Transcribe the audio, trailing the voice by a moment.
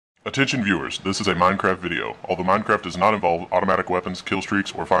Attention viewers, this is a Minecraft video. Although Minecraft does not involve automatic weapons, kill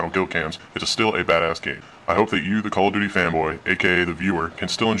streaks, or final kill cams, it is still a badass game. I hope that you, the Call of Duty fanboy, aka the viewer, can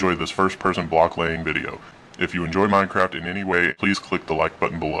still enjoy this first-person block laying video. If you enjoy Minecraft in any way, please click the like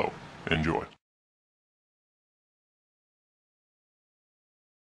button below. Enjoy.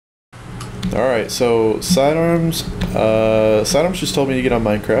 Alright, so Sidearms, Sidearms just told me to get on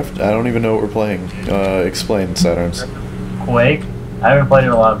Minecraft. I don't even know what we're playing. Explain, Sidearms. Quake? I haven't played it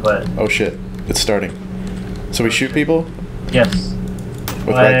a lot, but... Oh shit, it's starting. So we shoot people? Yes. With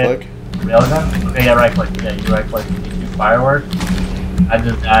right click? The other gun? Okay, yeah, right click. Yeah, you right click. You shoot fireworks. I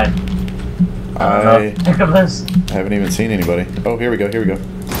just died. Think of this. I haven't even seen anybody. Oh, here we go, here we go.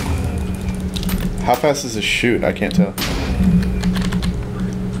 How fast does this shoot? I can't tell.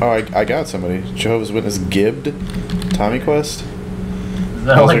 Oh, I got somebody. Jehovah's Witness gibbed? Tommy Quest?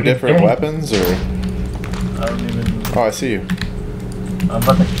 Those like are different weapons, or? I don't even... Oh, I see you. I'm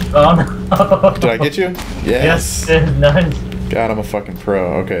about to... Oh, no. Did I get you? Yes. Yes, nice. God, I'm a fucking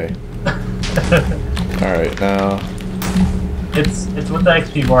pro. Okay. Alright, now... It's with the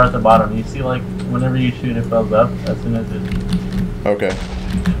XP bar at the bottom. You see, like, whenever you shoot, it fills up as soon as it... Okay.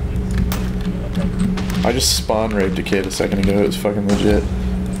 I just spawn raped a kid a second ago. It was fucking legit.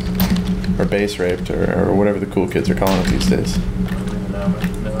 Or base raped, or whatever the cool kids are calling it these days. No,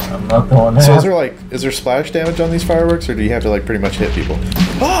 I'm not the one. So is there splash damage on these fireworks, or do you have to like pretty much hit people?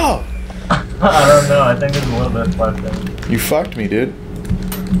 Oh! I don't know. I think there's a little bit of splash damage. You fucked me, dude.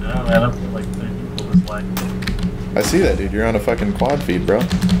 No, man. I'm like 30 people this like. I see that, dude. You're on a fucking quad feed, bro.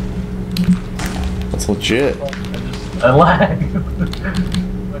 That's legit. I lag.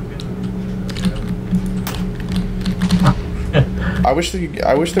 I wish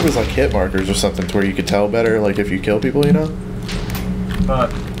there was like hit markers or something to where you could tell better, like if you kill people, you know.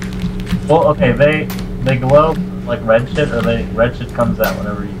 Well, okay, they glow like red shit, or red shit comes out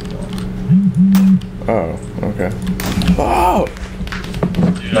whenever you kill them. Oh, okay. Oh!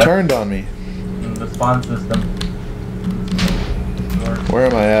 Dude, You turned on me. The spawn system. Where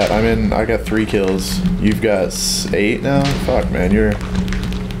am I at? I got 3 kills. You've got 8 now? Fuck, man, you're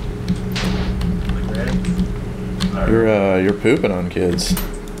pooping on kids.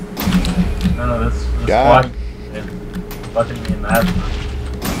 No, this God. squad is fucking me in the ass.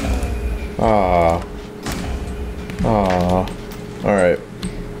 Aww. Aww. Alright.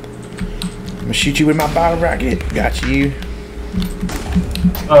 I'm gonna shoot you with my bottle rocket. Got you.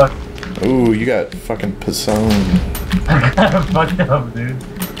 Ooh, you got fucking pissoned. I got fucked up, dude.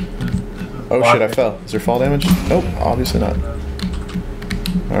 Oh shit, I fell. Is there fall damage? Nope, obviously not.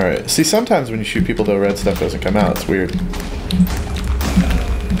 Alright. See, sometimes when you shoot people, though, red stuff doesn't come out. It's weird.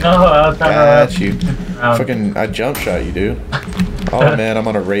 No, I was talking about you. Fucking, I jump shot you, dude. Oh man, I'm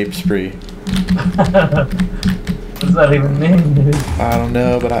on a rape spree. What does that even mean, dude? I don't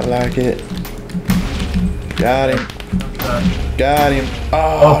know, but I like it. Got him. Got him.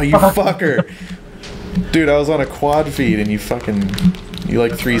 Oh, you fucker. Dude, I was on a quad feed and you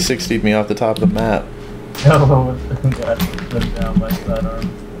like 360'd me off the top of the map.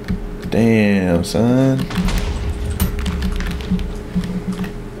 Damn, son.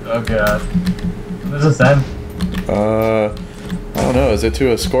 Oh god. What does this end? I don't know. Is it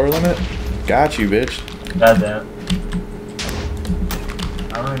to a score limit? Got you, bitch. Goddamn.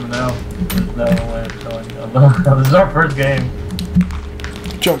 I don't even know. There's no way of telling you. This is our first game.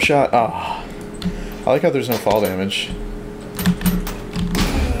 Jump shot. Ah. I like how there's no fall damage.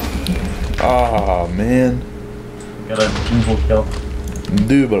 Oh man. Got a double kill.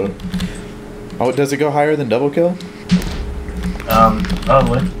 Double. Oh, does it go higher than double kill?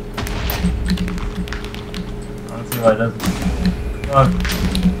 Probably. I don't see why it doesn't. Oh.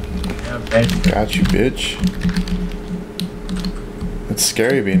 Yeah, okay. Got you, bitch. It's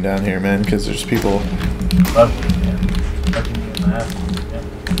scary being down here, man, because there's people.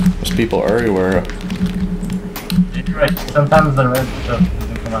 There's people everywhere. You're right. Sometimes the red stuff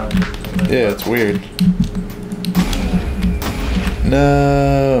doesn't come out. Yeah, it's weird.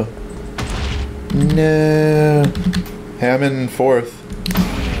 No. No. Hey, I'm in 4th.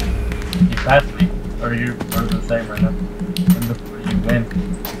 You passed me, or we're the same right now. And before you win.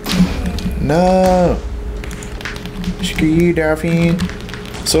 No. Screw you, Dolphin.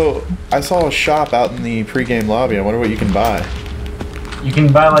 So, I saw a shop out in the pre-game lobby. I wonder what you can buy. You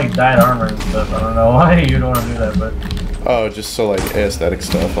can buy like dyed armor and stuff. I don't know why you don't want to do that, but... Oh, just so like aesthetic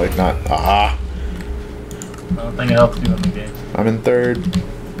stuff, like not... Ah! I don't think it helps you in the game. I'm in 3rd.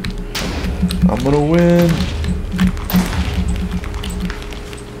 I'm gonna win.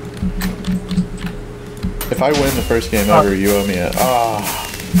 If I win the first game ever, you owe me a... Ah!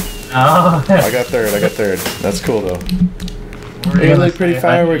 Oh. I got 3rd, I got 3rd. That's cool though. Hey, look, pretty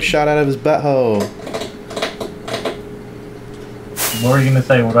fireworks shot out of his butthole. What were you gonna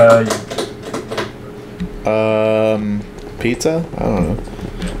say? What Pizza? I don't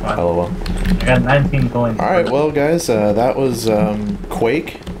know. LOL. I got 19 coins. Alright, well, guys, that was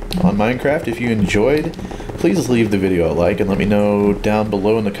Quake on Minecraft. If you enjoyed, please leave the video a like and let me know down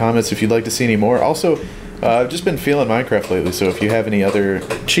below in the comments if you'd like to see any more. Also, I've just been feeling Minecraft lately, so if you have any other...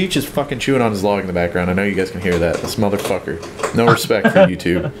 Cheech is fucking chewing on his log in the background. I know you guys can hear that. This motherfucker. No respect for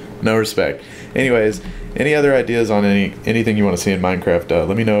YouTube. No respect. Anyways, any other ideas on anything you want to see in Minecraft,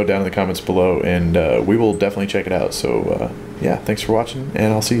 let me know down in the comments below, and we will definitely check it out. So, yeah, thanks for watching,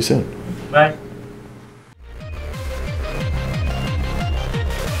 and I'll see you soon. Bye.